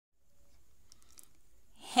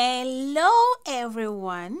Hello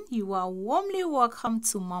everyone, you are warmly welcome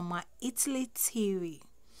to Mama Italy TV.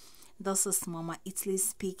 This is Mama Italy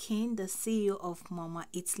speaking, the CEO of Mama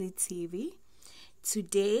Italy TV.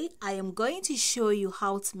 Today I am going to show you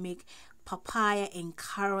how to make papaya and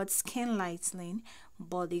carrot skin lightening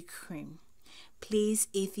body cream. Please,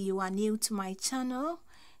 if you are new to my channel,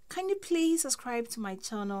 can you please subscribe to my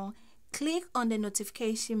channel, click on the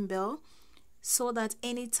notification bell so that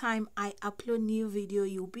anytime I upload new video,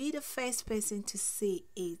 you'll be the first person to see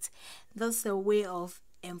it. That's a way of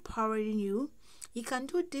empowering you. You can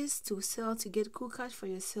do this to sell to get cool cash for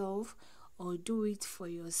yourself, or do it for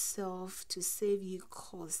yourself to save you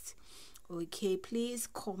cost. Okay, please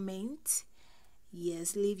comment.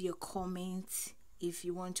 Yes, leave your comment if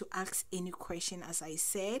you want to ask any question. As I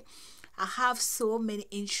said, I have so many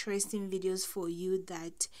interesting videos for you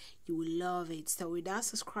that you will love it. So without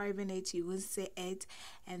subscribing it, you will see it,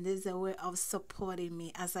 and there's a way of supporting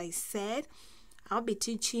me. As I said, I'll be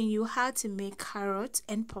teaching you how to make carrot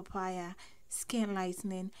and papaya skin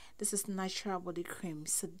lightening. This is natural body cream.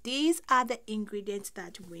 So these are the ingredients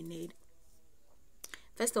that we need.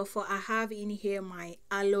 First of all, I have in here my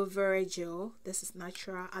aloe vera gel. This is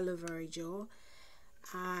natural aloe vera gel.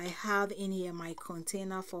 I have in here my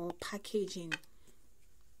container for packaging.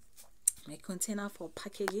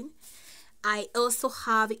 I also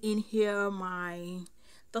have in here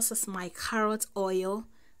this is my carrot oil.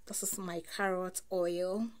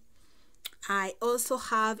 I also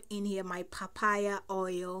have in here my papaya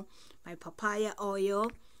oil. I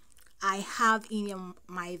have in here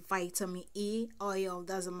my vitamin E oil.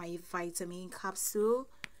 That's my vitamin capsule.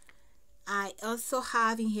 I also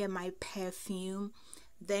have in here my perfume,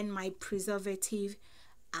 then my preservative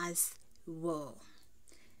as well.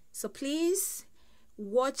 So please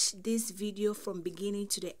watch this video from beginning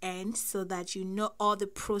to the end so that you know all the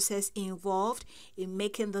process involved in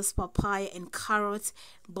making this papaya and carrot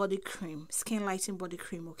body cream, skin lightening body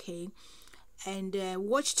cream. Okay, and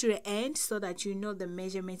watch to the end so that you know the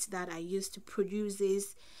measurements that I used to produce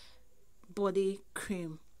this body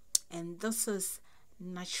cream, and this is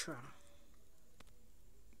natural.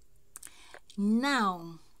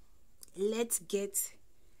 Now let's get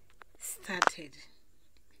started.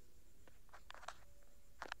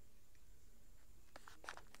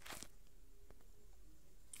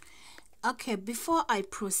 Okay, before I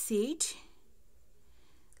proceed,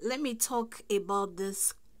 let me talk about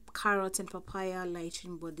this carrot and papaya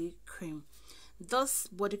lightening body cream. This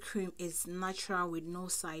body cream is natural with no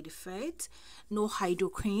side effect, no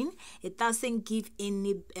hydroquine. It doesn't give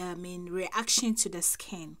any reaction to the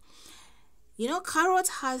skin. You know, carrot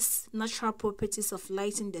has natural properties of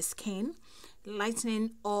lightening the skin,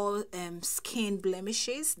 lightening all skin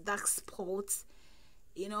blemishes, dark spots.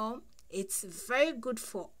 You know, it's very good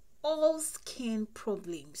for all skin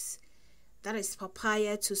problems. That is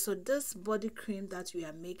papaya too. So this body cream that we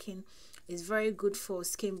are making is very good for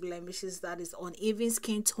skin blemishes, that is uneven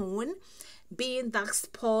skin tone, being dark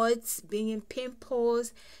spots, being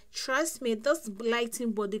pimples. Trust me, this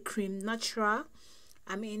lightening body cream, natural,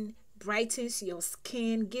 brightens your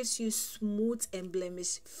skin, gives you smooth and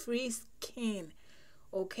blemish free skin.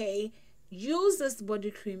 Okay, use this body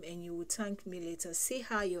cream and you will thank me later. See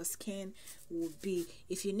how your skin will be.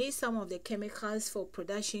 If you need some of the chemicals for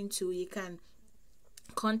production too, you can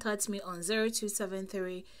contact me on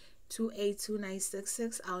 0273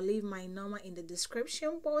 282966. I'll leave my number in the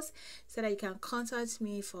description box so that you can contact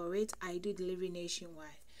me for it. I do delivery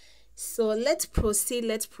nationwide. So let's proceed.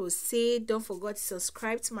 Don't forget to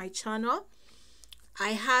subscribe to my channel.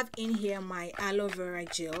 I have in here my aloe vera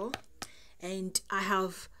gel, and I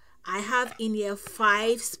have in here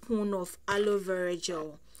 5 spoons of aloe vera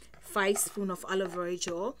gel. 5 spoons of aloe vera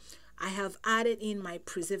gel. I have added in my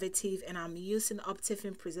preservative, and I'm using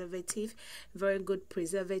Optifin preservative. Very good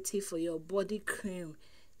preservative for your body cream,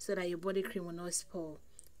 so that your body cream will not spoil.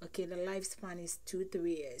 Okay, the lifespan is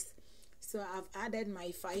 2-3 years. So I've added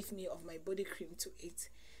my 5 ml of my body cream to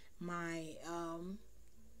it, my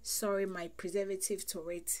preservative to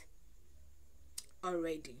it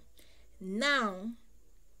already. Now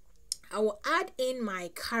I will add in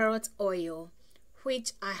my carrot oil,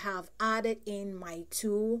 which I have added in my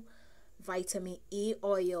 2 vitamin E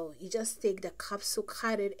oil. You just take the capsule,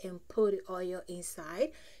 cut it, and put the oil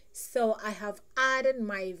inside. So I have added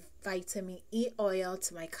my vitamin E oil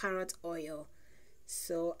to my carrot oil.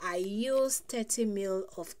 So I use 30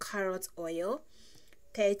 ml of carrot oil,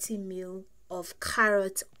 30 ml of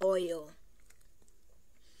carrot oil.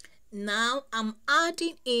 Now I'm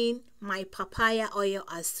adding in my papaya oil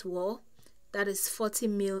as well. That is 40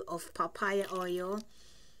 ml of papaya oil.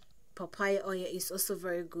 papaya oil is also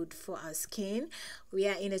very good for our skin. We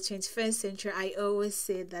are in the 21st century. I always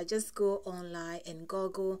say that just go online and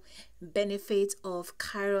Google benefits of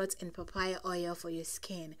carrot and papaya oil for your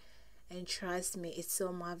skin, and trust me, it's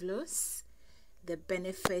so marvelous. The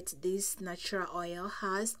benefit this natural oil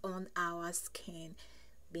has on our skin,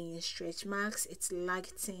 being stretch marks, it's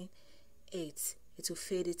lightening it will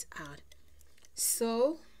fade it out.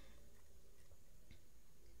 So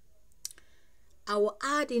I will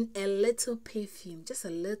add in a little perfume, just a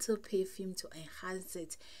little perfume to enhance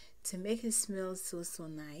it, to make it smell so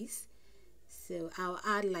nice. So I'll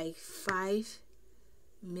add like 5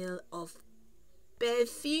 ml of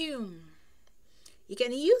perfume. You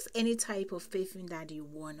can use any type of perfume that you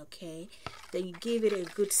want, okay? Then you give it a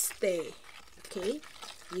good stir, okay?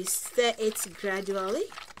 You stir it gradually.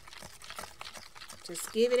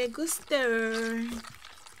 Just give it a good stir.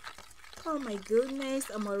 Oh my goodness,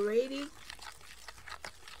 I'm already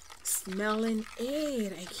smelling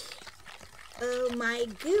it. Oh my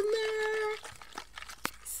goodness.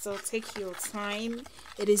 So take your time.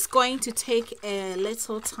 It is going to take a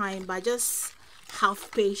little time, but just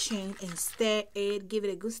have patience and stir it. Give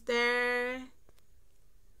it a good stir.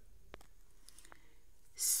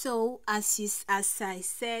 So as I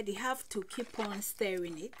said, you have to keep on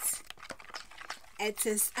stirring it. It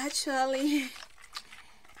is actually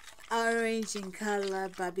orange in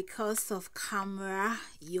color, but because of camera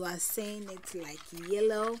you are saying it's like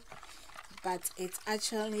yellow, but it's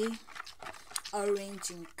actually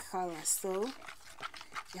orange in color. So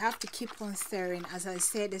you have to keep on stirring. As I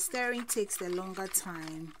said, the stirring takes a longer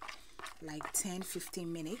time, like 10-15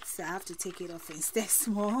 minutes. So I have to take it off and stir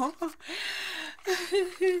small.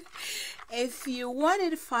 If you want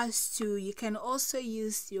it fast too, you can also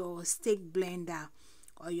use your stick blender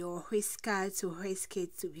or your whisker to whisk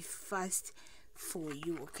it to be fast for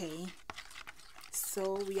you, okay?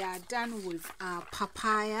 So we are done with our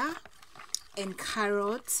papaya and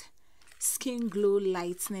carrot skin glow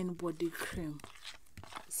lightening body cream.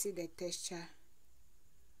 See the texture.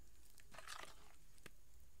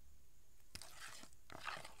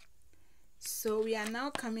 So we are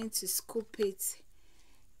now coming to scoop it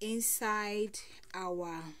inside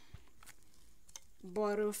our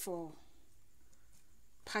bottle for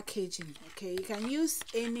packaging, okay? You can use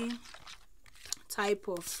any type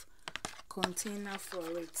of container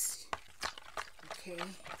for it, okay?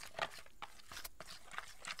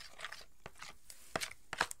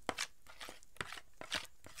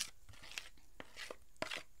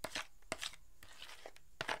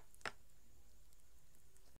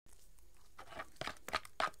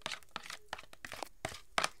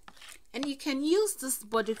 And you can use this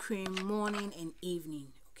body cream morning and evening,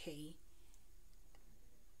 okay?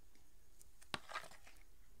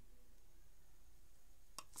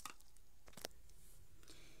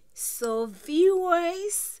 So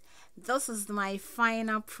viewers, this is my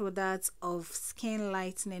final product of skin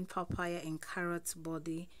lightening papaya and carrot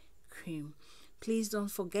body cream. Please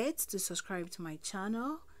don't forget to subscribe to my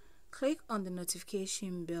channel. Click on the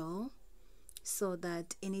notification bell so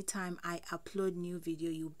that anytime I upload new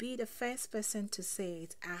video, you'll be the first person to see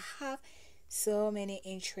it. I have so many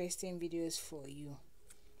interesting videos for you.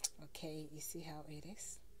 Okay, you see how it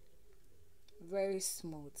is? Very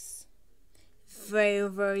smooth.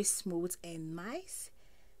 Very smooth and nice.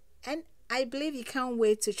 And I believe you can't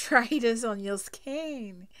wait to try this on your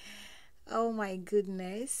skin. Oh my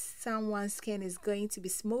goodness. Someone's skin is going to be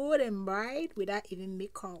smooth and bright without even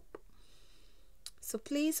makeup. So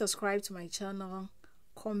please subscribe to my channel,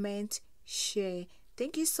 comment, share.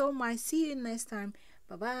 Thank you so much. See you next time.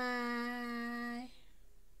 Bye bye.